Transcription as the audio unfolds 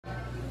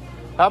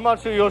How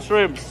much are your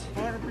shrimps?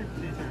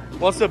 450, sir.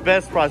 What's the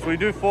best price? We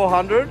do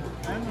 400?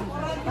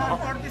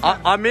 440,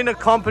 I'm in a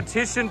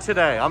competition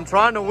today. I'm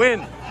trying to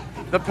win.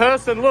 The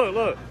person,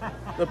 look.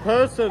 The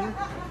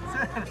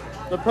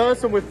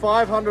person with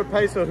 500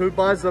 peso who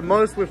buys the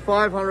most with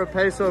 500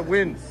 peso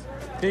wins.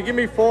 Can you give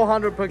me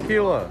 400 per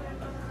kilo?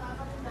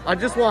 I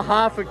just want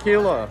half a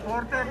kilo.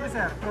 430,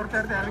 sir.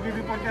 430. I'll give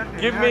you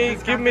 430.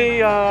 Give me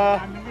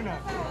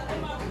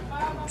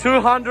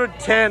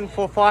 210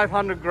 for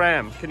 500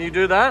 grams. Can you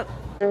do that?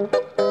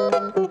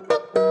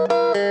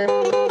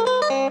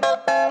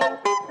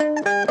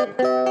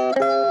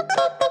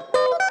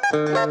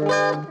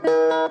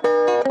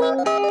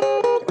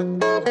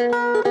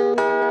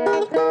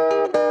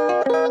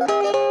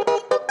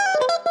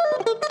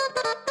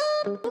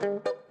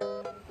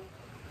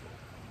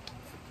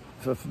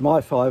 For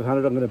my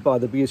 500, I'm going to buy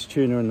the biggest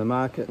tuna in the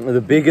market. The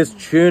biggest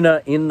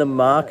tuna in the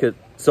market.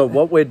 So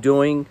what we're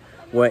doing,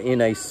 we're in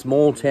a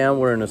small town,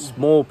 we're in a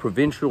small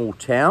provincial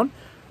town.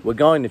 We're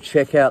going to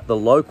check out the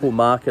local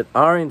market.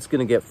 Arian's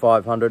going to get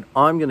 500,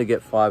 I'm going to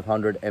get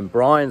 500, and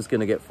Brian's going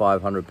to get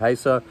 500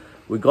 peso.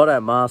 We got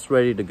our masks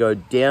ready to go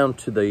down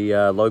to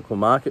the local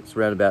markets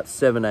around about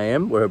 7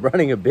 a.m. We're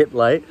running a bit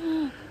late.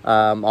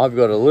 I've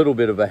got a little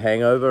bit of a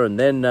hangover, and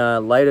then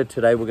later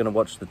today we're going to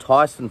watch the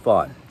Tyson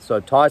fight. So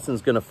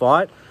Tyson's going to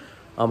fight.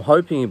 I'm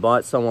hoping he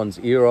bites someone's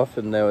ear off,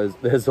 and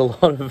there's a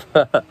lot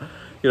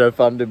of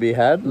fun to be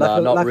had.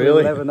 Not luckily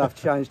really. We'll have enough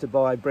change to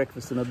buy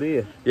breakfast and a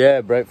beer.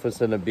 Yeah,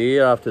 breakfast and a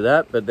beer after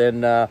that. But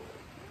then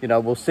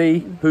we'll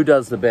see who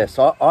does the best.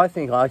 I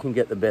think I can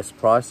get the best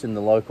price in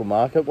the local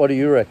market. What do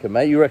you reckon,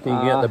 mate? You reckon you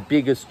can get the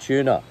biggest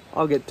tuna?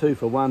 I'll get 2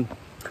 for 1.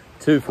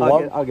 2 for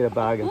 1? I'll get a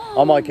bargain.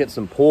 I might get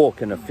some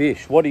pork and a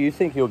fish. What do you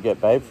think you'll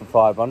get, babe, for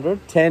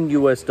 500? $10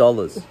 US.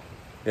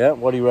 Yeah,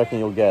 what do you reckon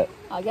you'll get?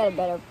 I'll get a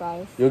better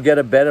price. You'll get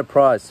a better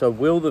price. So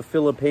will the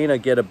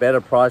Filipina get a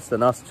better price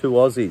than us 2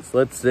 Aussies?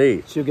 Let's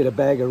see. She'll get a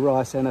bag of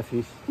rice and a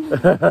fish.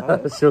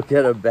 She'll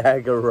get a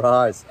bag of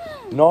rice.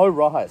 No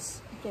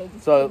rice. Okay,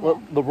 So look,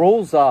 the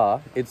rules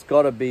are it's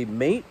got to be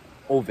meat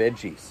or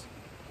veggies.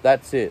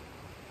 That's it.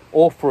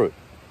 Or fruit.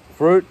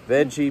 Fruit,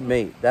 veggie,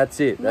 meat. That's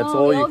it. That's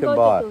all you can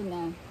buy.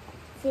 Tuna,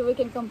 so we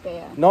can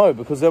compare. No,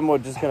 because then we're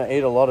just going to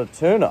eat a lot of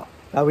tuna.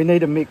 We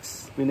need a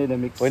mix. We need a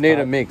mix. We need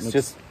a mix.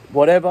 Just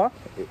whatever.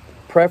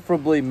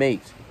 Preferably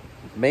meat.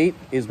 Meat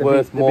is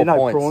worth more no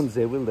points. Prawns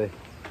there, will there?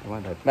 I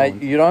won't have Mate,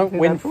 prawns. you don't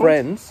win no prawns?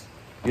 friends.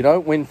 You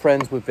don't win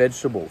friends with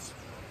vegetables.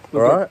 All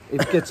right?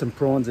 Get some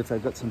prawns if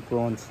they've got some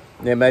prawns.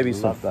 Yeah, maybe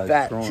some Love those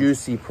fat, prawns.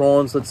 juicy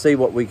prawns. Let's see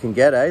what we can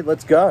get, eh?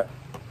 Let's go.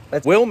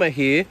 Wilma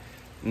here,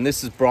 and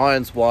this is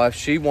Brian's wife.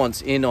 She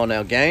wants in on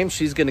our game.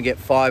 She's going to get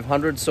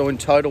 500. So in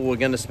total, we're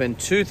going to spend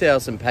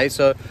 2,000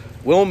 peso.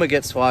 Wilma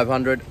gets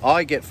 500.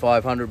 I get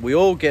 500. We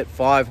all get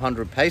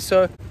 500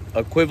 peso,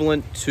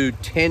 equivalent to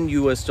 $10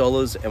 US,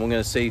 and we're going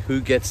to see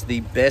who gets the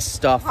best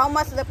stuff. How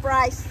much the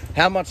price?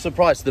 How much the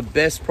price? The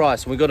best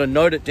price. We've got to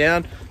note it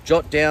down,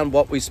 jot down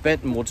what we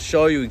spent, and we'll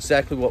show you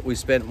exactly what we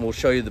spent, and we'll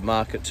show you the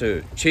market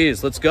too.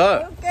 Cheers, let's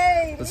go.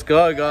 Okay. Let's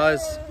go,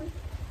 guys.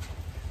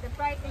 The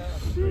price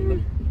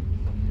is...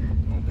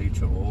 I'll beat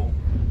you all.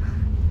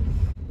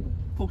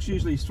 Pork's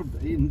usually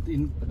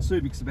in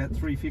Subic's about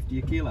 $3.50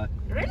 a kilo.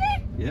 Really?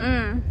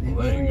 Yeah.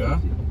 Well, there you go.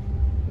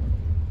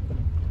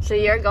 So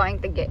you're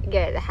going to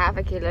get half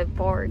a kilo of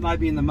pork.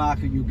 Maybe in the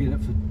market you'll get it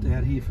for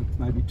out here for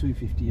maybe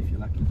 $2.50 if you're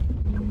lucky.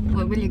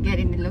 What will you get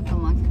in the local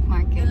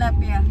market?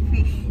 Tilapia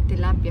fish.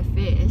 Tilapia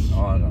fish.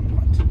 Oh, I don't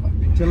like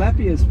tilapia.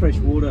 Tilapia is fresh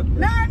water.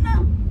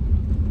 No.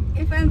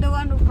 If I'm the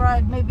one who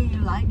fried, maybe you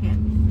like it.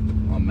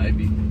 Oh,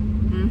 maybe.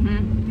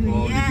 Mm-hmm.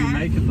 Well, if you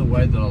make it the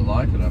way that I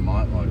like it, I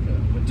might like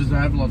it. But does it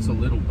have lots of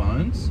little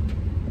bones?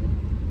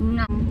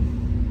 No.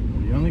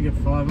 You only get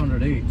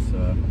 500 each,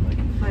 so...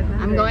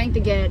 I'm going to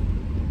get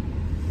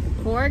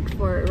pork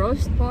for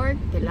roast pork,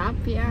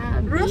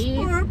 tilapia, Roast beef.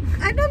 pork?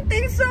 I don't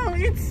think so.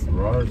 It's...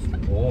 Roast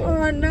pork.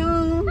 Oh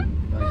no.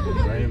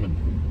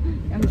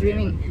 I'm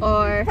dreaming.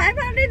 Or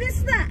 500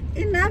 is not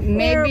enough.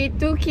 maybe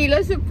 2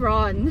 kilos of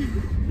prawn.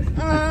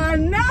 Oh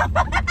no.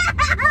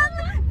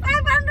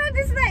 500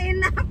 is not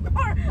enough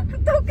for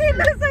 2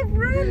 kilos of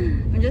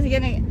fruit. I'm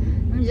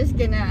just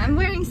gonna, I'm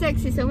wearing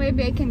sexy, so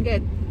maybe I can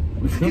get...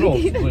 We should all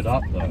split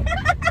up, though.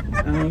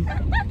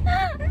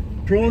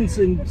 Prawns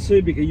in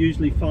Subic are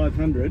usually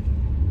 500.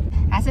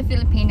 As a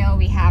Filipino,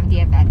 we have the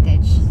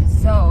advantage,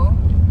 so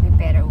we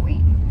better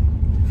win.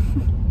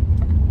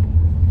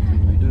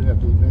 We do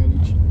have the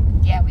advantage.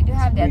 Yeah, we do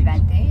have the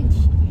advantage.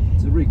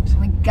 It's a rigged.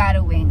 We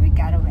gotta win, we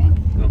gotta win.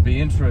 It'll be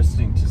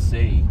interesting to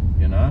see,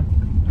 you know?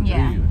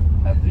 Yeah. Do you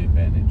have the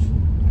advantage?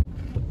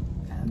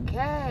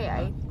 Okay,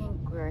 I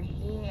think we're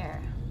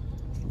here.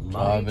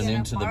 Driving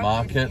into the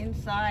market.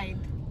 Inside.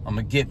 I'm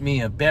gonna get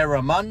me a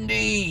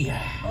barramundi.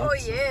 Oh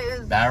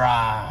yes.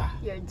 Barra.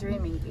 You're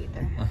dreaming,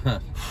 Peter.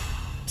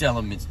 Tell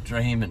him it's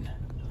dreaming.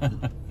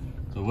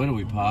 So where do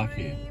we park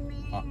here?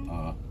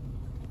 I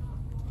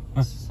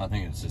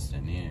think it's just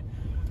in here.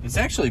 It's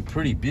actually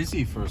pretty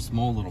busy for a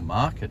small little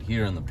market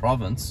here in the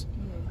province.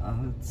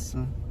 It's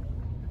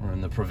We're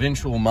in the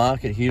provincial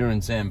market here in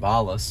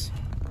Zambales.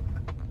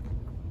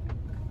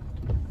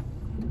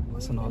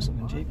 That's a nice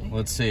looking Jeep.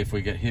 Let's see if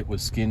we get hit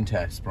with skin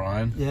tax,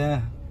 Brian.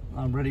 Yeah,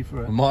 I'm ready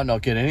for it. We might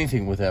not get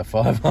anything with our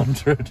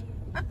 500.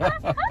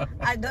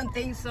 I don't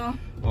think so.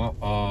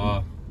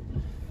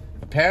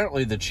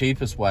 Apparently the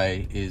cheapest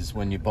way is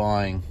when you're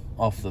buying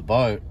off the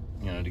boat,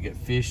 you know, to get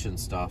fish and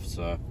stuff.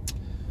 So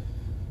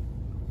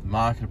the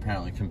market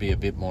apparently can be a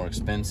bit more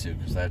expensive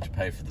because they have to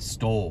pay for the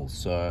stalls.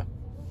 So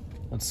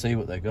let's see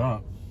what they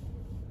got.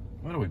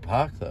 Where do we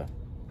park though?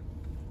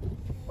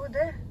 Oh,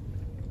 there.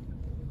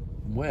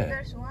 Where?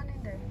 There's one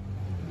in there.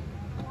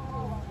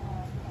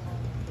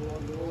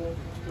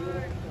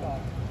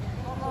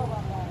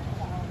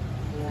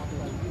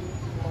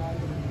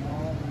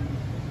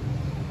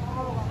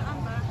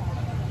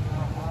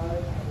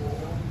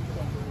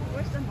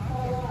 Where's the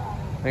market?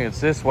 I think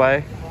it's this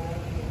way.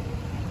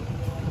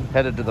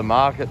 Headed to the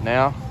market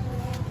now.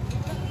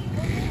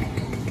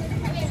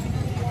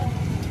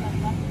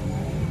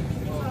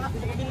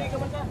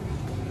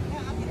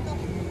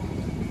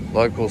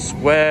 Local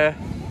square,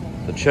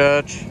 the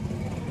church,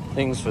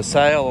 things for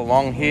sale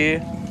along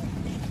here.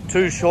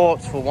 2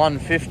 shorts for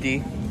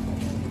 $1.50.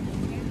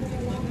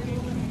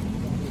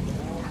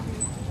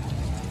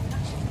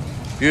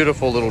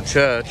 Beautiful little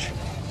church.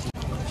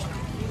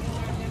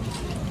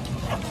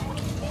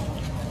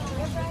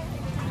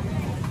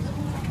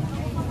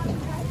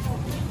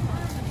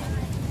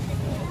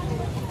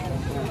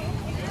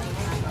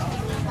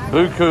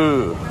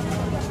 Buku,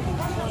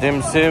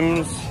 dim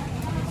sims.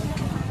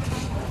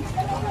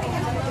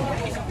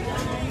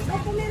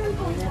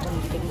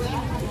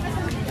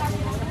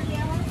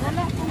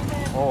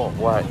 Oh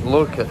wait,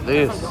 look at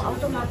this.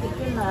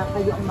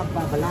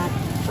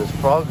 There's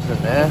frogs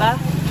in there.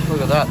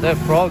 Look at that, they're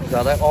frogs,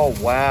 are they? Oh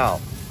wow.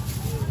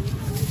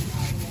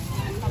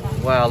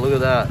 Wow, look at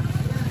that.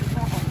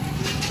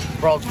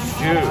 Frog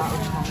stew.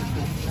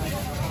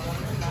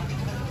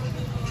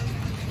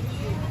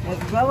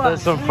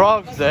 There's some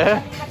frogs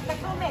there.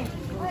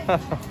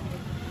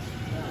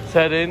 Let's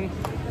head in.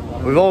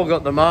 We've all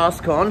got the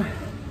mask on.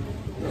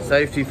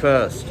 Safety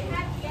first.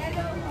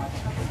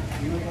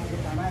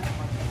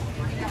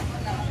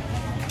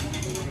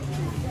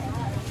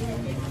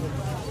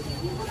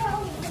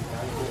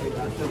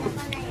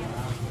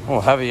 Oh,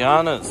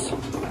 Havana's.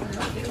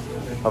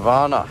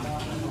 Havana.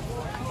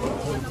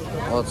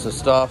 Lots of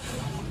stuff.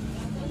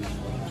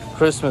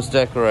 Christmas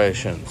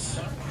decorations.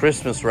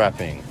 Christmas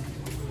wrapping.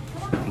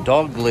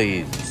 Dog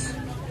leads.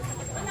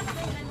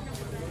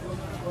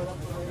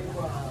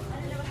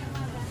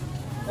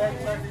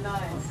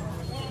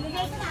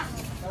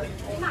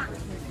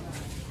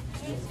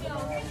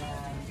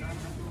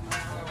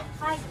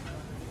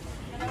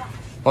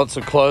 Lots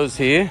of clothes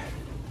here.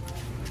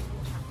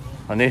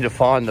 I need to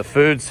find the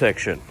food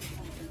section.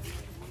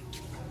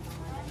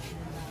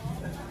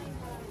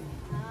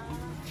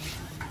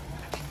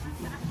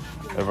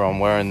 Everyone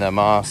wearing their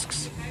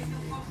masks.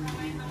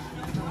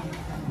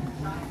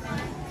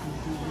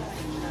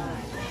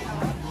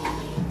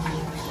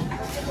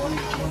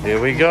 Here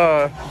we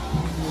go.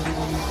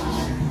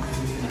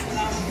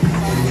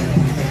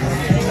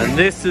 And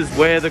this is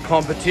where the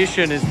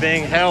competition is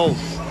being held.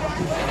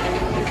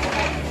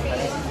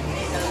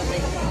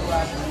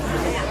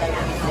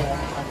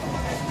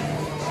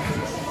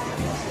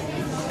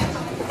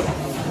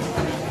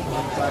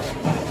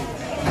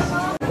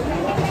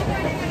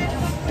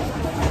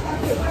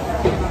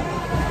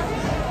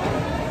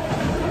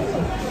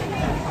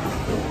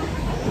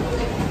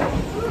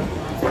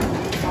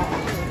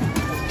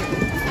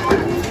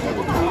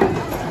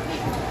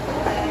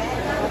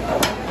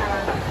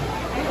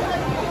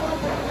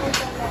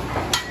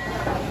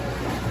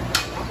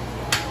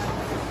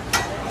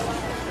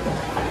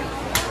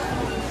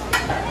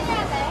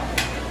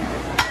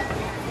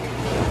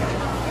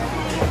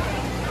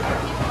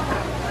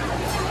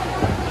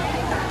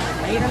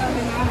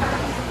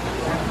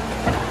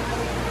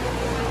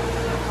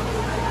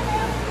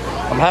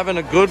 I'm having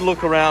a good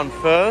look around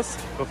first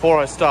before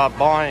I start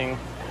buying,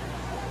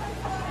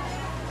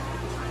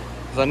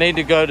 because I need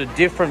to go to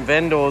different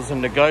vendors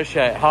and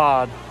negotiate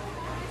hard.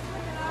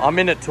 I'm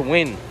in it to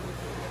win.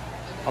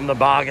 I'm the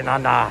bargain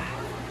hunter.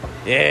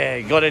 Yeah,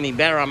 you got any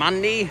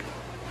barramundi?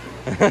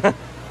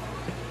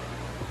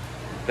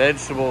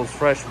 Vegetables,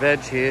 fresh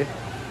veg here.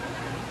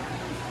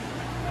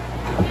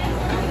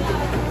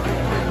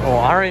 Oh,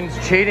 Irene's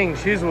cheating.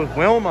 She's with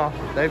Wilma.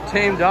 They've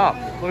teamed up.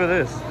 Look at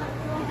this.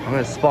 I'm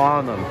going to spy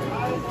on them.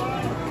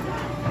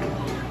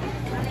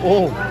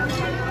 Oh,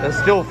 they're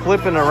still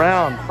flipping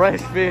around.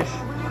 Fresh fish.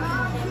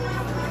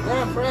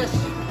 Yeah, fresh.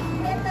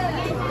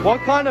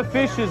 What kind of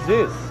fish is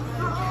this?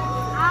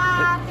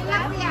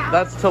 Tilapia.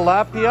 That's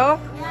tilapia?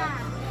 Yeah.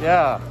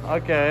 Yeah,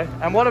 okay.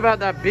 And what about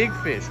that big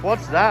fish?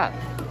 What's that?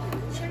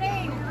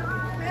 Shrimp.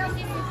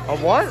 A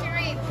what?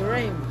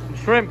 Shrimp.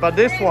 Shrimp, but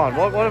this one.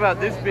 What about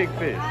this big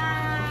fish?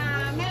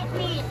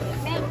 Milkfish.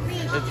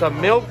 Milkfish. It's a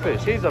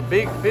milkfish. He's a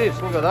big fish.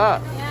 Look at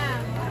that.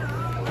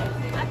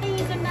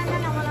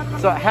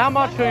 So how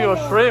much are your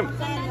shrimp?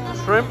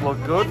 Shrimp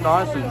look good,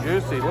 nice and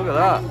juicy. Look at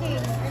that.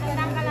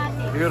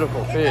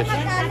 Beautiful fish.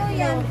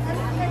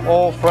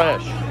 All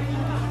fresh.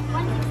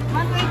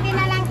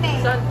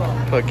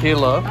 per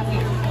kilo.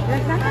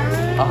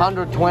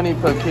 120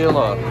 per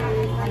kilo.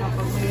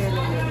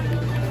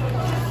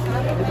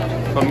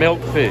 For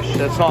milkfish,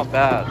 that's not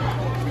bad.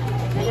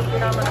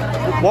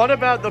 What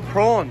about the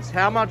prawns?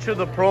 How much are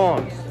the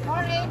prawns?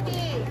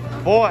 480.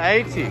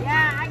 480.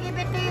 Yeah, I give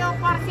it to you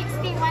for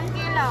 60, 1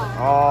 kilo.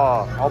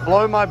 Oh, I'll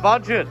blow my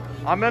budget.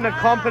 I'm in a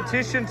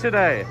competition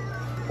today.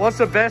 What's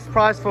the best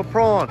price for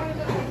prawn?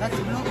 That's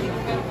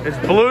bluefin. It's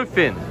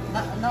bluefin.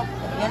 No,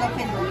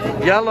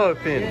 yellowfin.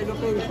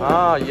 Yellowfin.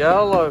 Ah,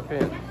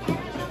 yellowfin.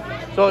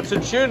 So it's a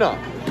tuna.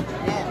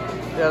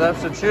 Yeah, Yeah,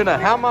 that's a tuna.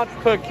 How much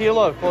per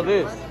kilo for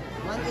this?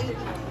 180.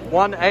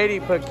 180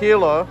 per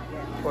kilo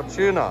for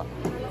tuna.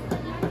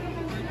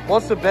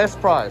 What's the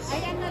best price?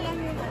 Ayan na lang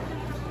yun.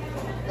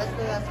 That's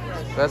the last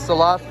price. That's the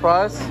last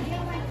price?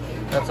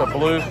 That's a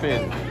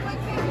bluefin.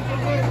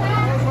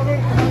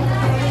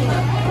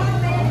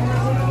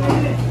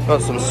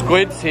 Got some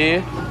squids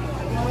here.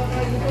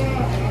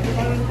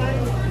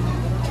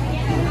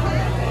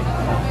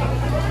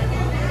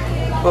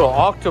 Little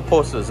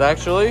octopuses,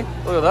 actually.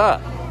 Look at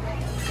that.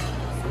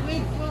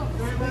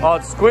 Oh,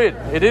 it's squid.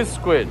 It is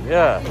squid.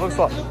 Yeah, looks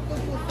like.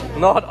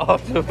 Not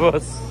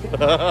octopus.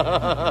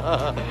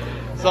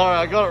 Sorry,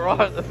 I got it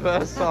right the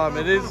first time.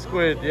 It is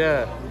squid,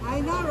 yeah. I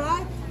know,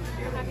 right?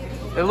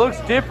 It looks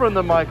different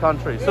than my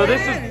country. So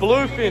this is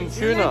bluefin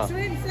tuna.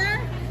 Shrimp, sir?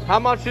 How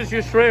much is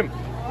your shrimp?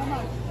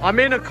 I'm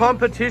in a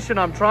competition.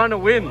 I'm trying to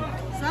win.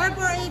 Sir,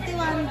 for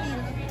 81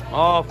 kilo.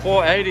 Oh,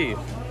 480.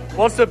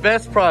 What's the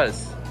best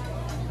price?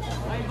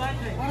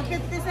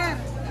 450, sir.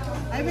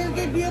 I will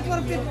give you for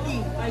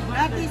 50.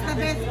 That is the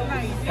best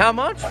price. How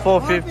much?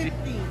 450.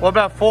 450. What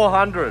about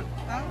 400?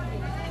 Huh?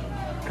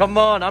 Come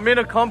on, I'm in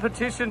a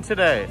competition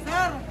today.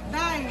 Sir,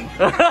 die.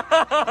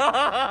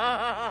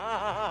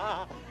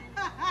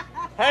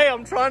 Hey,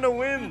 I'm trying to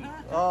win.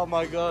 Oh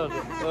my god.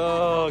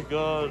 Oh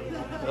god.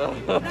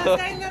 The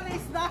sailor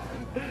is done.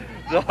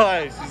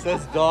 Die. She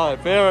says die.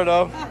 Fair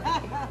enough.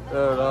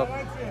 Fair enough.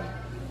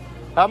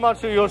 How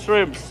much are your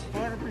shrimps?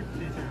 450,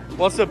 sir.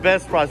 What's the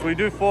best price? We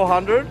do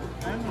 400?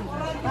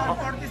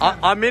 440, sir.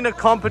 I'm in a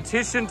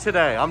competition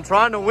today. I'm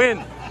trying to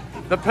win.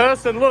 The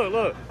person,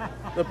 look.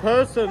 The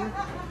person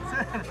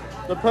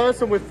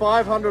with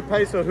 500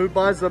 peso who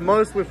buys the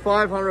most with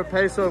 500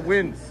 peso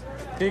wins.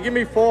 Can you give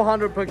me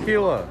 400 per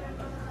kilo?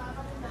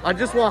 I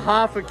just want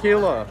half a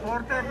kilo.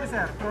 430,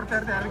 sir.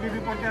 430. I'll give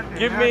you 430.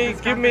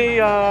 Give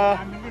me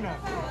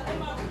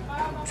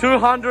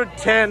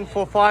 210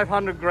 for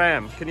 500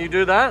 grams. Can you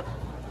do that?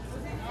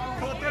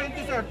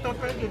 220, sir.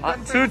 220.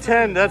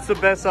 210, that's the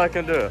best I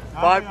can do.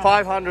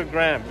 500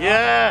 grams.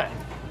 Yeah.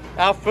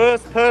 Our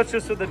first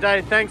purchase of the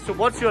day. Thanks to,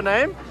 what's your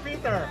name?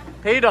 Peter.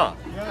 Peter.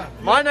 Yeah.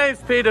 My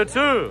name's Peter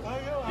too.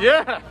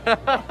 Yeah.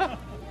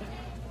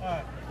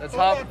 That's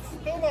half.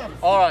 Too much.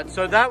 All right,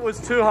 so that was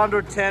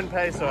 210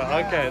 peso.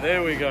 Okay,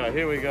 there we go.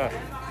 Here we go.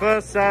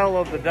 First sale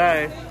of the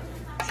day.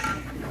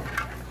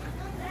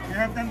 You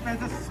have 10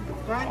 pesos.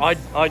 I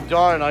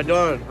don't.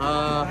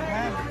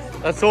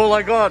 That's all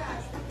I got.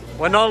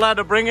 We're not allowed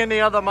to bring any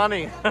other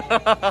money.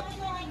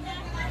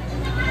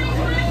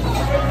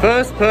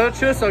 First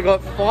purchase, I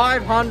got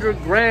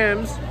 500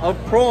 grams of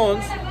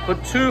prawns for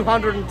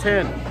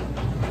 210.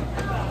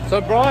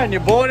 So Brian, you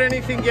bought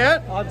anything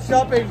yet? I'm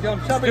shopping.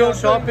 Still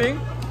shopping?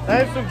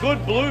 They have some good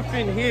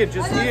bluefin here,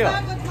 just here.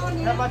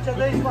 How much are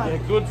these Yeah,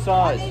 ones? good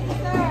size.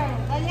 180, sir.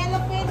 The yellow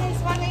pin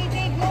is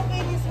 180. Blue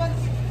pin is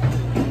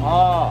 160.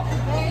 Ah,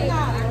 There you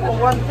For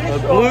one so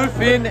fish.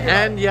 bluefin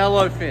and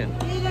yellowfin.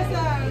 go. Kilo,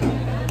 sir.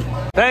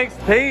 Thanks,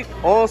 Pete.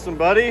 Awesome,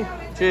 buddy.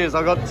 Cheers.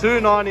 I got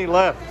 290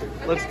 left.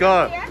 Let's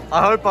go.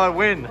 I hope I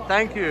win.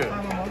 Thank you.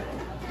 430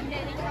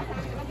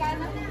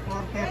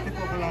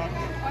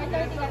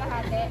 po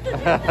lahat.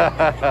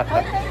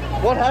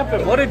 What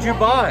happened? What did you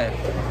buy?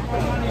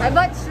 I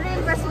bought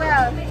shrimp as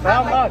well.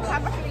 How much?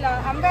 Half a kilo.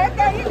 I'm gonna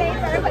tell you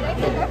later, but I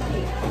think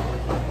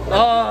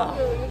Ah,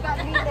 you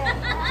got me there.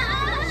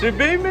 she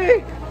beat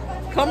me.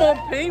 Come on,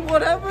 Pete.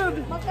 What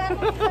happened?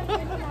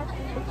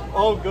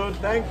 Oh, good.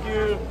 Thank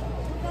you.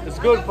 It's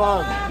good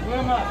fun.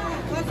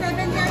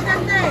 170, sir.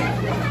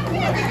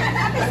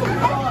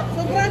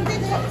 Sobrang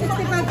din,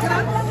 65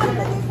 grams.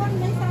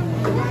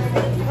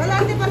 Wala,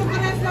 di ba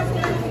pares lang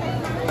sila?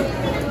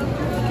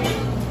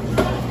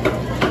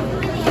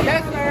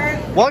 Yes, sir.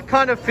 What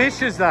kind of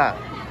fish is that?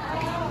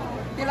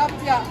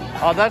 Tilapia.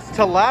 Oh, that's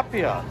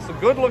tilapia. It's a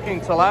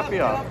good-looking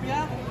tilapia.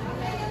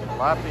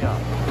 Tilapia.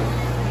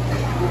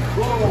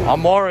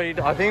 I'm worried.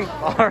 I think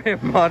Ari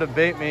might have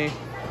beat me.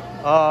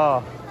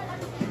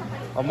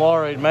 I'm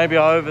worried. Maybe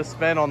I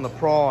overspent on the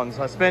prawns.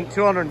 I spent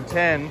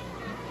 210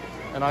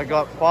 and I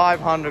got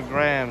 500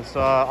 grams.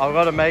 So I've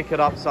got to make it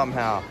up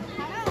somehow.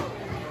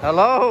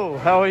 Hello.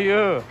 How are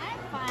you?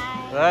 I'm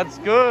fine. That's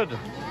good.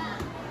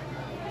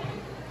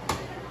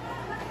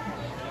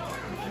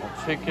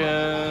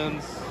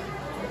 Chickens.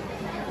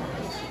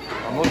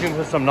 I'm looking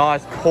for some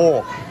nice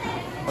pork.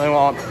 I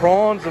want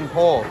prawns and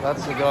pork.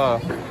 That's the go.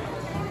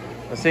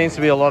 There seems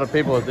to be a lot of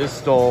people at this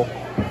stall.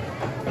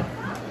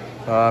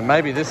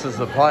 Maybe this is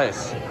the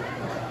place.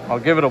 I'll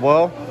give it a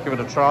whirl, give it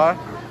a try.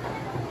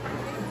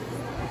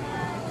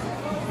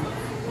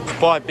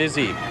 quite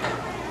busy.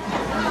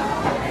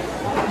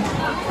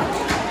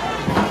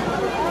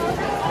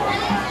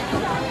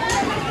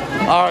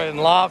 Arian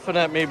laughing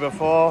at me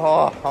before.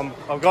 Oh,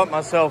 I've got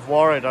myself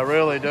worried. I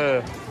really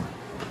do.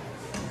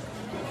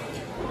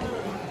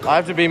 I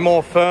have to be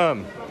more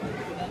firm.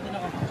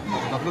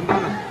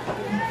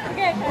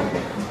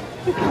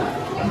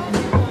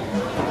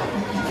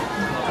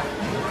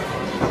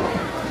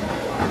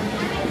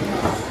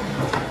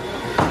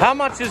 How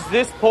much is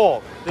this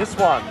pork? This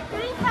one?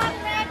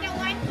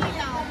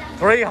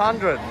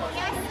 300.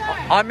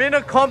 I'm in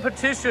a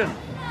competition.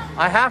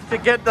 I have to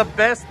get the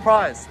best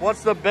price.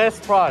 What's the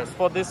best price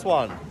for this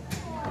one?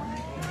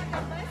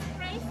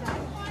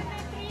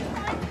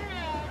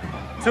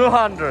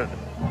 200.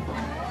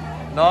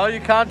 No, you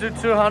can't do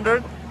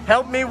 200.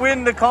 Help me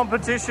win the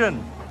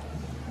competition.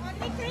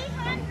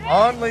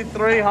 Only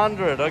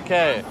 300.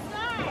 Okay.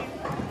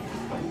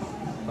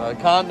 I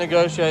can't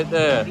negotiate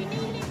there.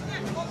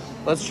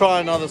 Let's try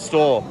another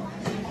store.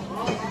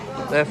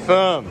 They're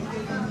firm.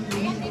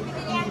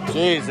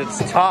 Jeez,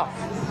 it's tough.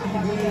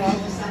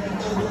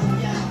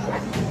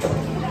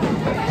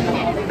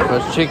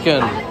 There's chicken.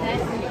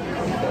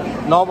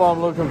 Not what I'm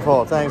looking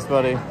for. Thanks,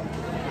 buddy.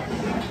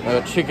 I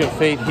got chicken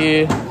feet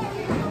here.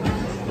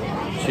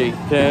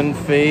 Chicken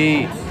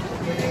feet.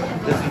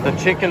 This is the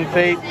chicken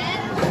feet.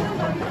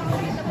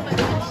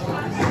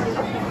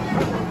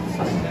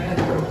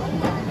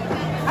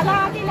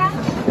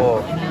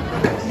 Oh.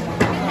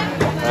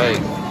 Hey.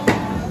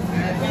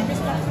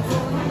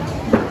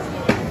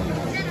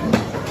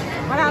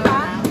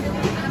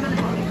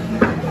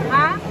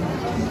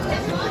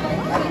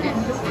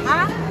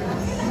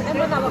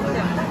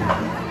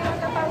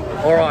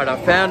 All right, I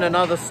found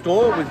another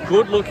store with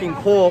good looking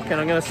pork and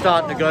I'm going to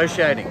start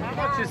negotiating.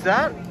 How much is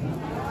that?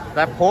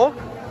 That pork?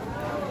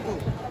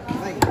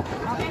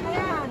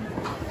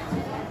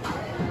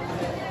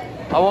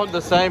 I want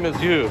the same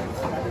as you.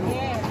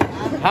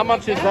 How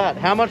much is that?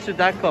 How much did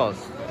that cost?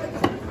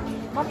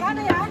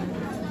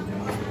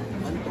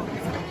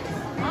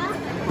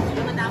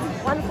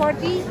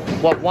 140?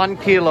 What, 1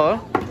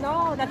 kilo?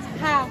 No, that's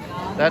half.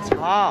 That's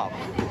half.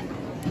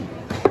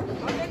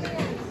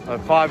 So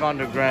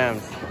 500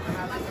 grams.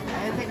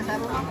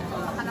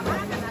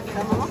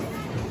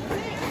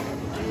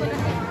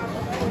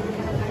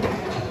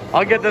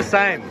 I'll get the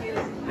same.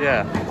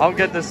 Yeah, I'll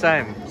get the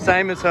same.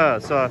 Same as her,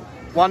 so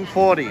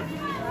 140.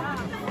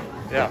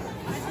 Yeah.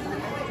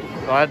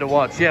 So I had to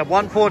watch. Yeah,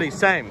 140,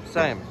 same.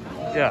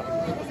 Yeah.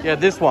 Yeah,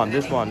 this one,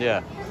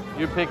 yeah.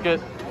 You pick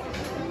it.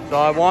 So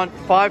I want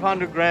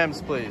 500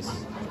 grams, please.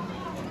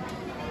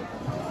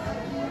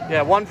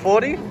 Yeah,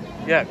 140?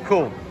 Yeah,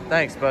 cool.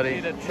 Thanks, buddy.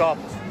 Eat it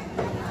chopped.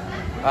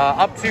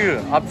 Up to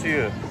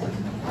you.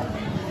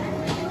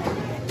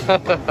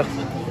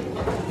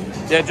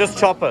 Yeah, just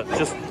chop it.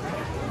 Just,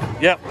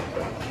 yep.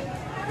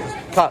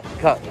 Cut.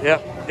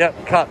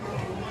 Yep, cut.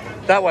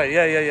 That way,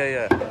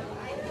 yeah.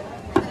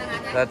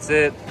 That's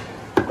it.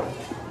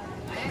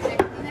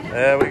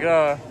 There we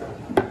go.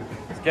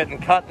 It's getting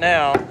cut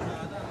now.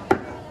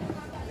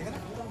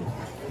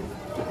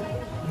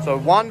 So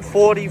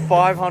 140,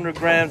 500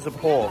 grams of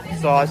pork.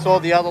 So I saw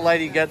the other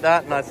lady get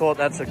that and I thought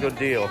that's a good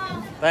deal.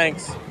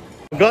 Thanks.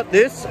 I've got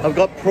this. I've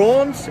got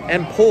prawns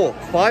and pork.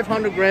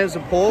 500 grams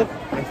of pork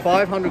and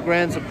 500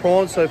 grams of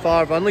prawns so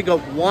far. I've only got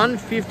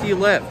 150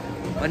 left.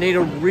 I need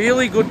a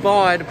really good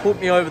buy to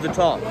put me over the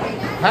top.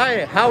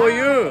 Hey, how are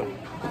you?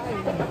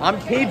 I'm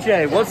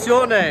PJ. What's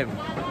your name?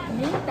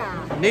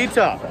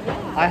 Nita.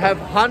 I have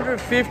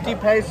 150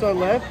 peso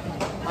left.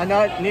 I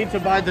need to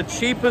buy the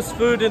cheapest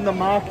food in the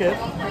market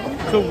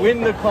to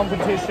win the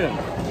competition.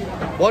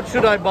 What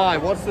should I buy?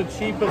 What's the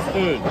cheapest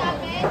food?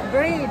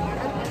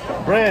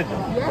 Bread?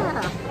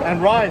 Yeah.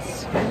 And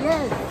rice?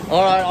 Yes.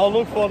 All right, I'll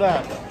look for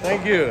that.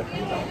 Thank you.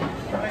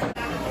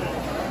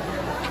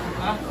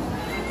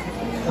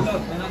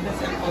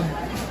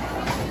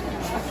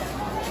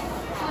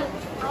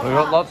 We've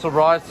got lots of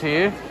rice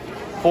here.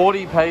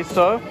 40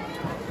 peso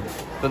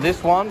for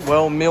this one,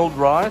 well milled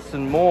rice,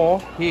 and more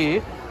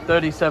here,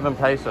 37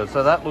 peso.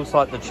 So that looks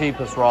like the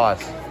cheapest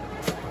rice.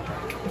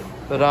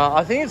 But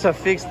I think it's a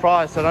fixed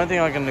price. I don't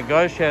think I can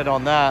negotiate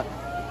on that.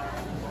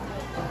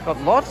 Got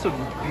lots of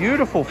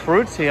beautiful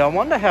fruits here. I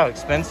wonder how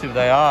expensive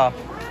they are.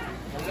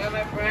 Hello,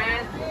 my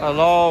friend.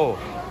 Hello.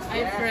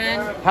 Hi,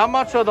 friend. How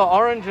much are the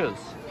oranges?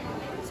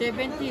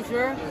 70,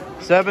 sir.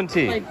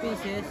 70. 5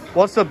 pieces.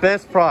 What's the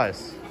best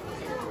price?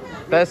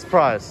 Best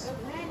price.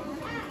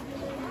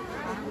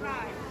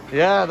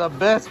 Yeah, the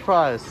best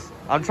price.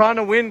 I'm trying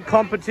to win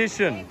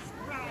competition.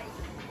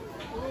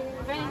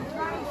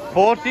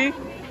 40?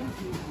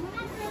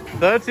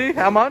 30?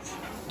 How much?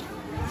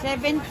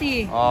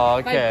 70. Oh,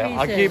 okay.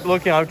 I keep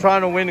looking. I'm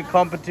trying to win a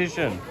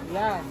competition.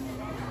 Yeah.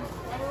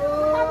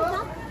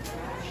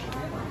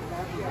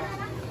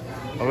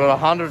 I've got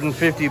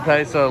 150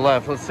 peso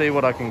left. Let's see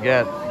what I can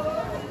get.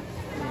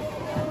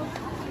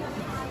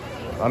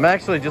 I'm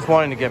actually just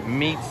wanting to get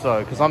meat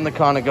though, because I'm the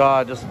kind of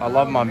guy, I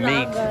love my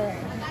meat.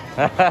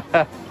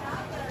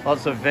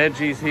 Lots of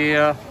veggies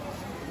here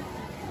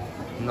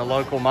in the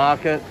local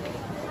market.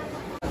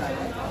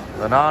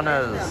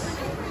 Bananas.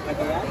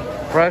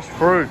 Fresh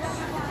fruits.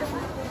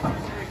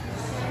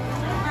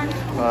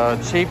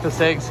 Cheapest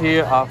eggs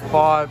here are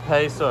 5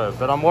 peso,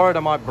 but I'm worried I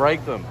might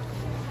break them.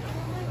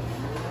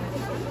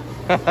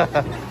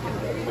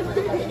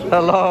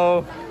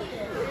 Hello.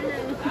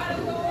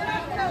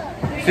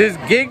 She's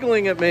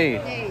giggling at me.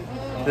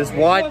 This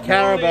white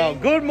Carabao.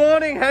 Good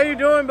morning. How you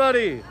doing,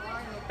 buddy?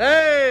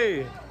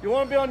 Hey, you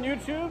want to be on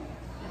YouTube?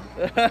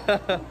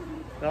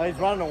 No, he's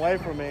running away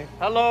from me.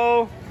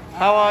 Hello.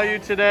 How are you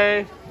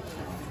today?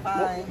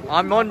 Hi.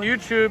 I'm on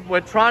YouTube.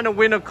 We're trying to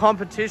win a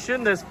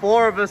competition. There's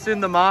 4 of us in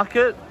the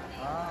market.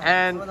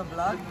 And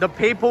the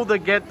people that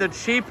get the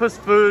cheapest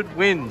food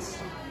wins.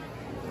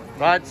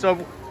 Right,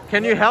 so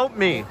can you help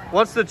me?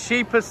 What's the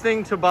cheapest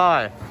thing to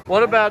buy?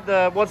 What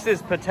about what's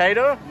this,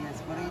 potato?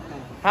 Yes, potato.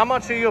 How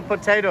much are your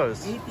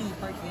potatoes? 80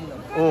 per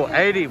kilo. Oh,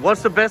 80.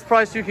 What's the best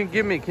price you can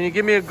give me? Can you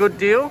give me a good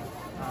deal?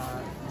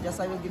 Just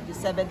I will give you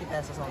 70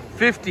 pesos only.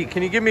 50.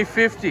 Can you give me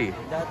 50?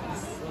 That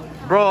is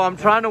Bro, I'm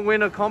trying to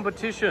win a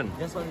competition.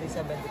 just only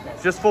 70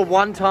 pesos. Just for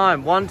one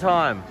time. One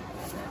time.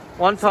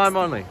 One time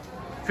only.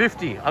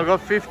 50. I got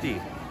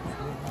 50.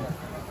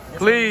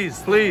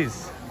 Please,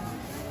 please.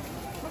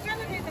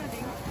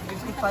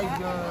 55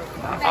 your...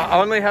 I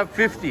only have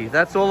 50.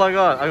 That's all I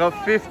got. I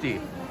got 50.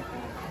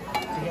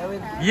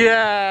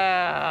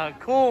 Yeah,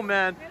 cool,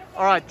 man.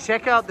 All right,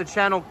 check out the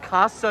channel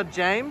Casa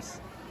James,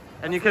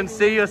 and you can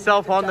see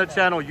yourself on the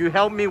channel. You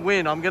helped me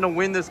win. I'm gonna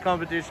win this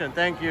competition.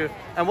 Thank you.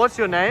 And what's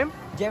your name?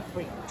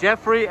 Jeffrey.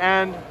 Jeffrey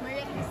and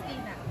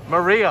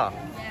Maria.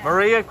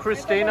 Maria,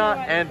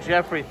 Christina, and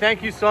Jeffrey.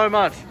 Thank you so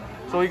much.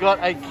 So we got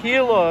a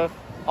kilo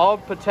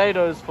of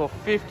potatoes for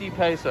 50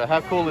 peso. How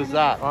cool is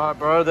that? All right,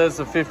 bro, there's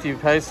the 50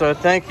 peso.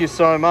 Thank you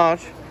so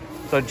much.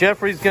 So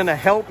Jeffrey's gonna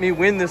help me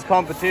win this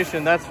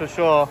competition, that's for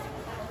sure.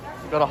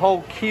 Got a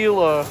whole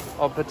kilo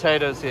of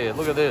potatoes here.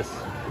 Look at this.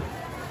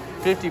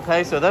 50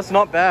 peso, that's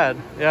not bad.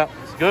 Yeah,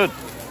 it's good.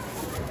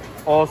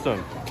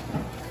 Awesome.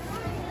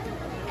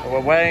 So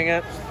we're weighing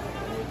it.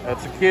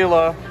 That's a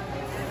kilo.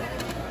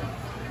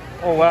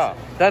 Oh, wow.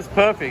 That's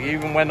perfect.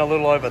 Even went a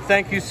little over.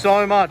 Thank you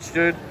so much,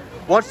 dude.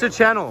 Watch the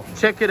channel.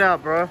 Check it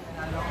out, bro.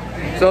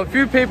 So a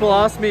few people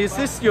asked me, is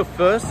this your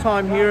first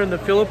time here in the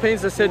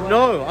Philippines? I said,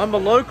 no, I'm a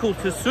local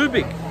to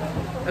Subic.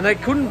 And they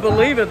couldn't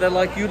believe it. They're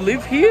like, you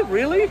live here?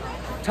 Really?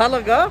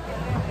 Talaga?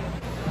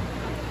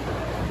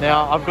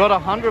 Now, I've got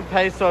 100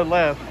 peso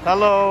left.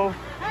 Hello.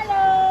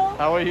 Hello.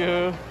 How are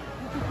you?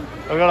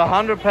 I've got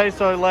 100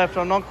 peso left.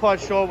 I'm not quite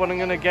sure what I'm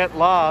going to get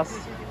last.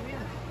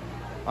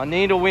 I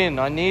need a win.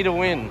 I need a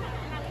win.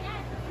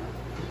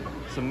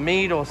 Some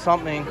meat or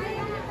something.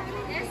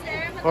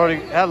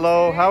 Already.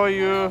 Hello. How are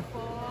you?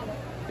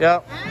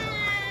 Yep.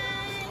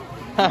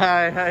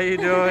 Hi. How you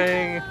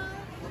doing?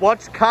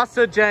 Watch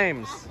Casa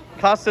James.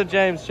 Casa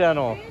James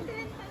channel.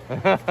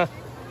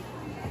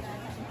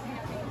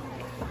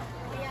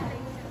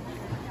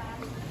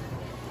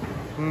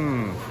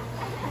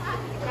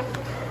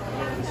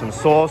 Some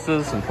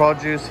sauces and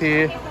produce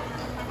here.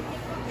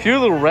 A few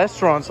little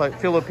restaurants like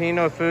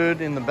Filipino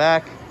food in the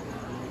back.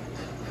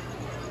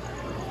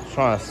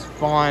 Trying to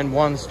find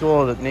one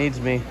store that needs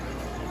me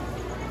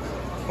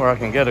where I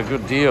can get a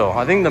good deal.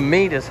 I think the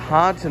meat is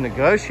hard to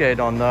negotiate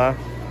on though.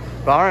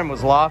 Bahrain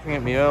was laughing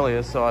at me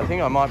earlier, so I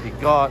think I might be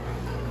got.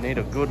 Need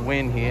a good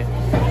win here.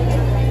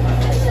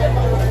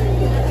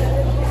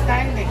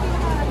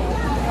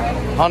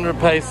 100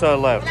 peso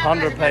left.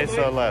 100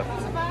 peso left.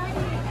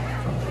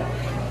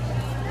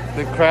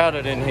 Bit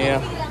crowded in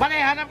here.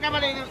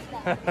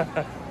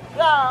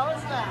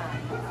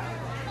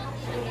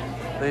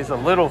 These are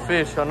little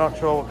fish. I'm not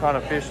sure what kind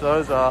of fish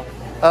those are.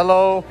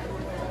 Hello.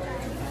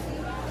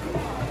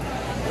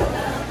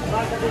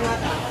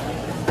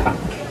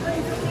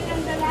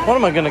 What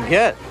am I gonna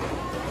get?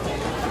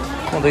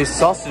 Oh, these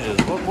sausages.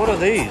 What are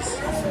these?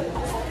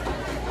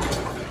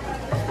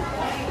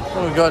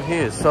 What do we got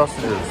here?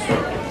 Sausages.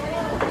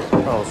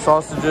 Oh,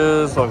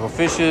 sausages, local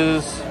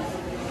fishes.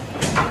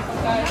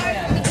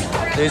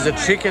 These are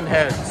chicken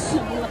heads.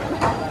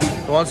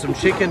 You want some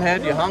chicken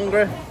head? You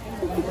hungry?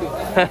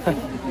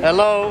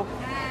 Hello.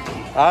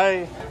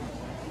 Hi.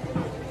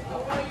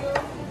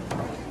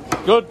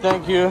 Good,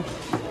 thank you.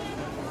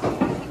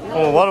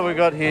 Oh, what do we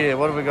got here?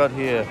 What do we got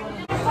here?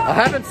 I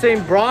haven't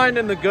seen Brian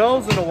and the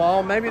girls in a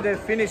while. Maybe they've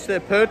finished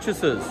their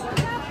purchases.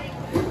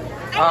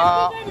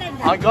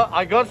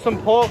 I got some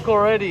pork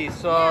already,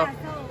 so... Yeah,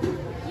 so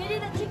you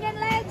need the chicken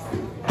legs?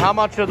 How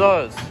much are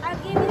those? I'll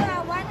give you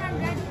a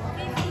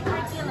 150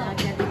 per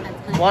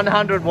kilo.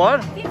 100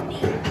 what? 50.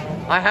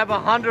 I have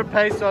 100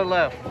 peso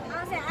left.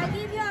 I'll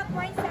give you a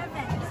 0.7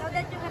 so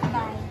that you can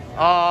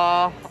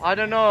buy. I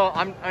don't know.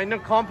 I'm in a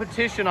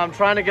competition. I'm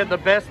trying to get the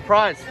best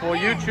price for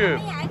YouTube.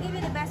 Yeah, I'll give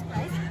you the best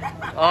price.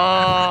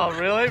 Oh,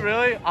 really?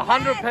 Really?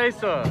 100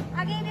 peso.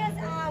 I'll give you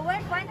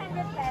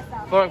 100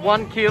 peso. For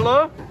 1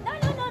 kilo?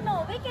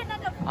 No. We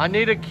cannot afford. I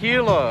need a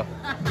kilo.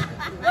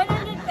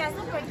 100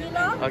 pesos per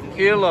kilo? A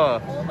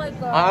kilo. Oh my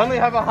god. I only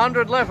have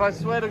 100 left. I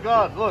swear to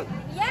God. Look.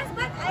 Yes,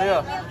 but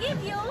I will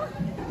give you...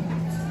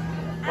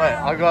 Wait,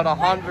 I got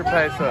 100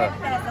 peso.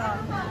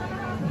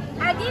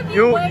 I'll I'll give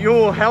you one.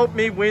 You'll help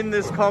me win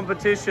this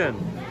competition.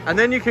 And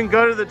then you can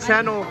go to the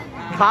channel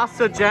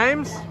Casa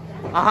James,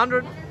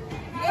 100 For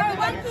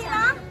 1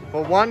 kilo?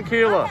 for 1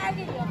 kilo. Okay, I'll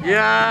give you.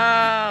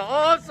 Yeah,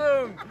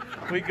 awesome.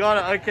 We got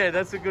it. Okay,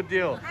 that's a good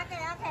deal. Okay,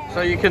 okay.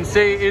 So you can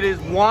see it is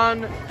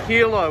 1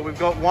 kilo. We've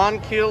got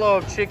 1 kilo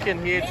of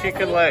chicken here,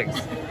 chicken legs.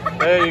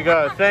 There you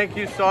go. Thank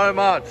you so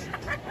much.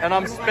 And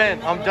I'm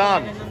spent. I'm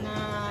done.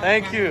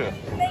 Thank you.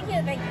 Thank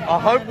you, thank you. I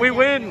hope we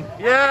win.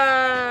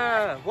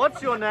 Yeah.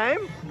 What's your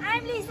name?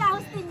 I'm Lisa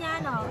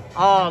Justiniano.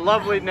 Oh,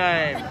 lovely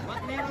name.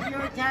 What name of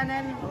your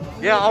channel?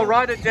 Yeah, I'll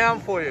write it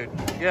down for you.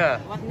 Yeah.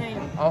 What name?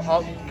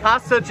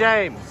 Casa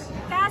James.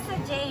 Casa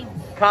James.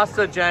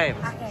 Casa James.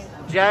 Okay.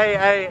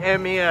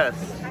 James.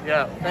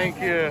 Yeah,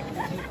 thank you.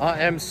 I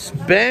am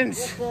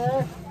spent.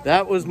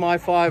 That was my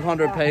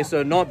 500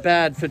 peso. Not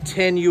bad for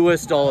 10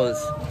 US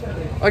dollars.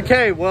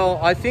 Okay, well,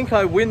 I think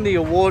I win the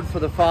award for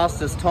the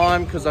fastest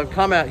time because I've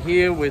come out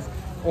here with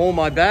all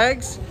my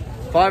bags,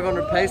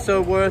 500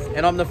 peso worth,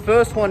 and I'm the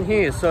first one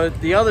here. So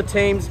the other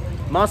teams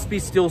must be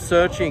still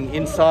searching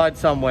inside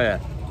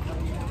somewhere.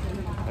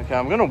 Okay,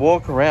 I'm gonna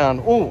walk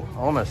around. Oh,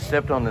 I almost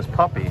stepped on this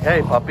puppy.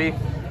 Hey, puppy.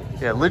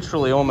 Yeah,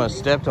 literally almost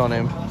stepped on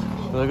him.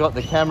 But I got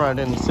the camera, I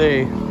didn't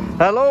see.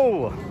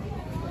 Hello.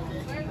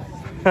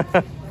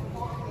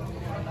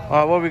 All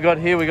right, what we got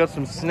here? We got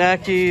some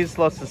snackies,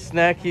 lots of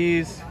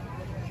snackies.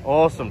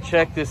 Awesome,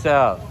 check this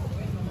out.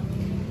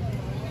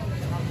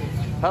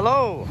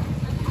 Hello.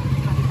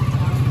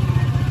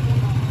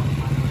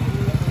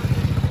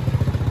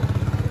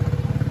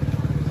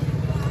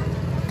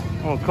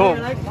 Oh, cool.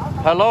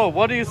 Hello,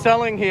 what are you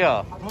selling here?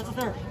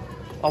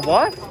 A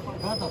what?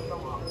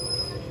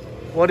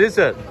 What is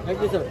it?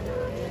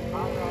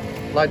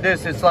 Like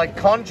this, it's like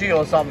congee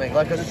or something,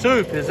 like a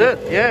soup, is it?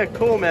 Yeah,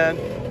 cool, man.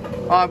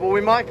 All right, well,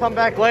 we might come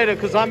back later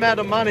because I'm out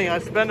of money. I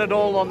spent it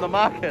all on the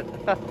market.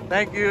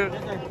 Thank you.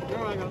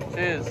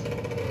 Cheers.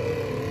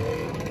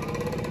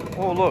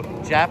 Oh, look,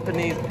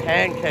 Japanese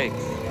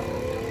pancakes.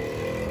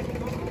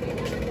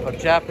 Got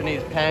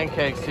Japanese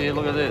pancakes here.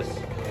 Look at this.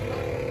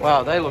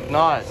 Wow, they look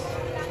nice.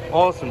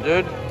 Awesome,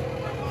 dude.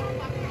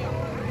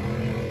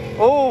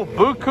 Oh,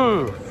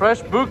 buku,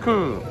 fresh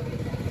buku.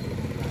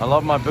 I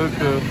love my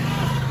buku.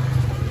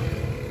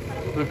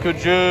 Buku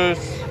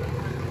juice.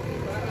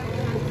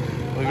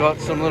 We got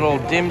some little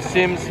dim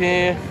sims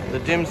here. The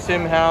dim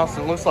sim house.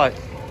 It looks like,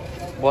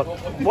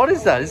 what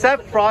is that? Is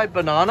that fried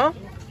banana?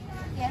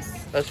 Yes.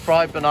 That's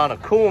fried banana.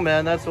 Cool,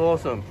 man. That's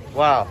awesome.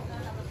 Wow.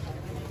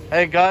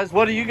 Hey guys,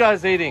 what are you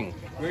guys eating?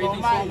 We're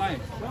eating shao mai.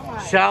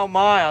 Shao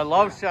mai. I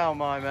love shao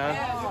mai, man.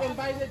 You can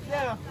buy it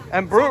there.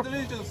 And bro, So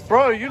delicious.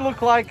 bro, you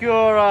look like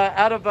you're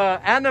out of an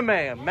anime,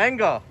 a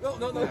manga. No.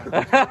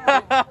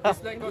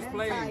 It's like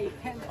cosplaying.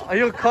 Are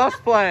you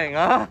cosplaying,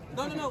 huh?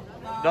 No.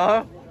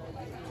 No?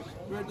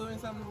 We're doing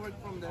some work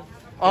from there.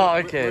 Oh,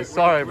 okay.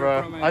 Sorry,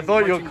 bro. I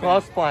thought you were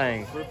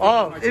cosplaying.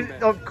 Oh,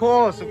 of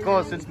course,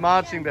 it's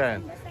marching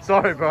band.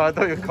 Sorry, bro. I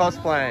thought you were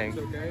cosplaying.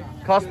 Okay.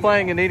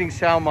 Cosplaying and eating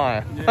shao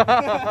mai.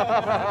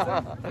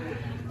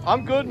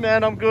 I'm good,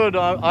 man. I'm good.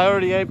 I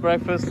already ate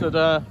breakfast.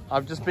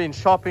 I've just been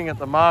shopping at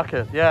the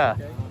market. Yeah.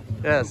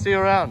 Yeah, see you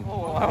around.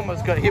 Oh, I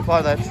almost got hit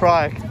by that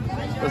trike.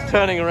 I was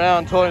turning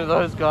around, talking to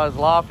those guys,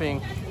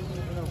 laughing.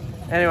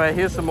 Anyway,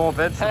 here's some more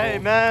vegetables. Hey,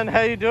 man.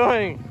 How you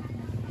doing?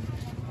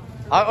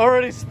 I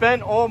already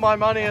spent all my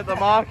money at the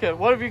market.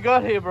 What have you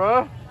got here,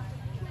 bro?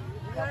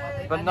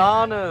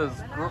 Bananas,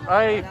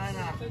 grapes,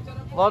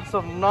 lots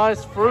of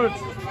nice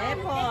fruits.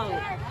 Apple.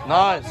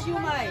 Nice.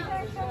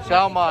 Shumai.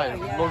 Shao mai.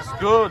 Looks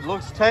good.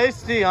 Looks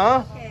tasty,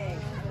 huh? Okay.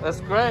 That's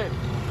great.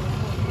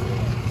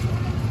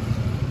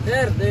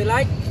 Sir, do you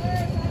like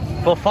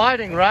For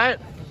fighting, right?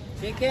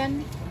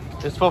 chicken?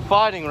 It's for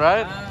fighting,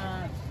 right?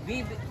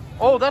 Beef.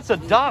 Oh, that's a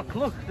duck.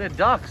 Look, they're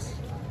ducks.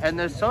 And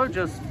they're so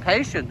just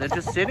patient. They're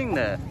just sitting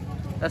there.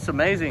 That's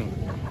amazing.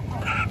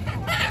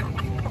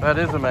 That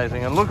is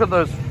amazing. And look at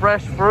those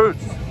fresh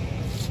fruits.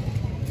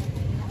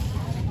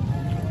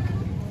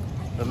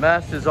 The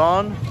mass is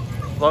on.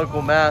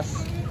 Local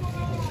mass.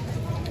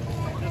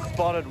 Just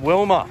spotted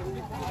Wilma.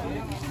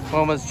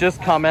 Wilma's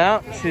just come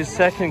out. She's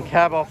second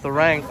cab off the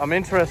rank. I'm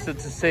interested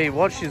to see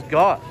what she's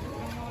got.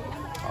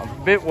 I'm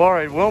a bit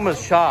worried. Wilma's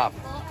sharp.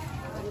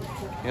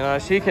 You know,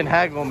 she can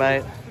haggle,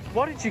 mate.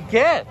 What did you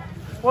get?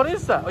 What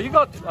is that? Oh, you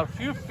got a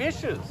few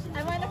fishes.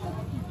 I want to cook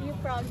you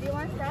frog. Do you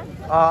want that?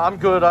 I'm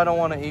good. I don't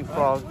want to eat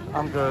frog.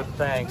 I'm good.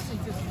 Thanks.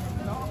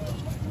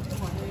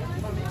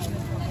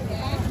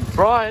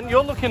 Brian,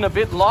 you're looking a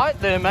bit light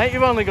there, mate.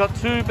 You've only got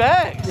 2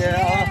 bags.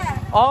 Yeah.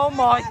 Oh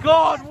my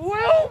God,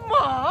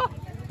 Wilma!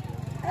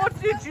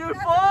 What did you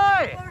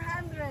buy?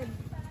 400.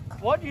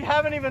 What? You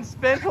haven't even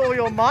spent all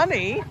your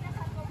money?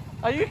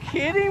 Are you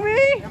kidding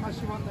me?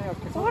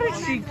 What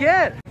did she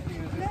get?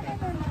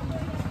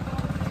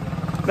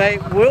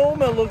 Mate,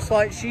 Wilma looks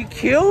like she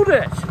killed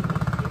it.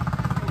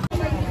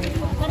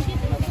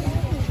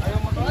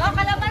 Oh,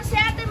 kalamansi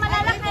ate,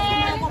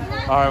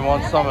 malalaki. I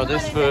want some of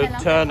this food.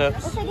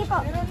 Turnips. Sige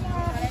po.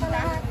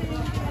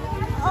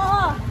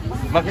 Oo.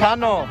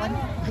 Makano?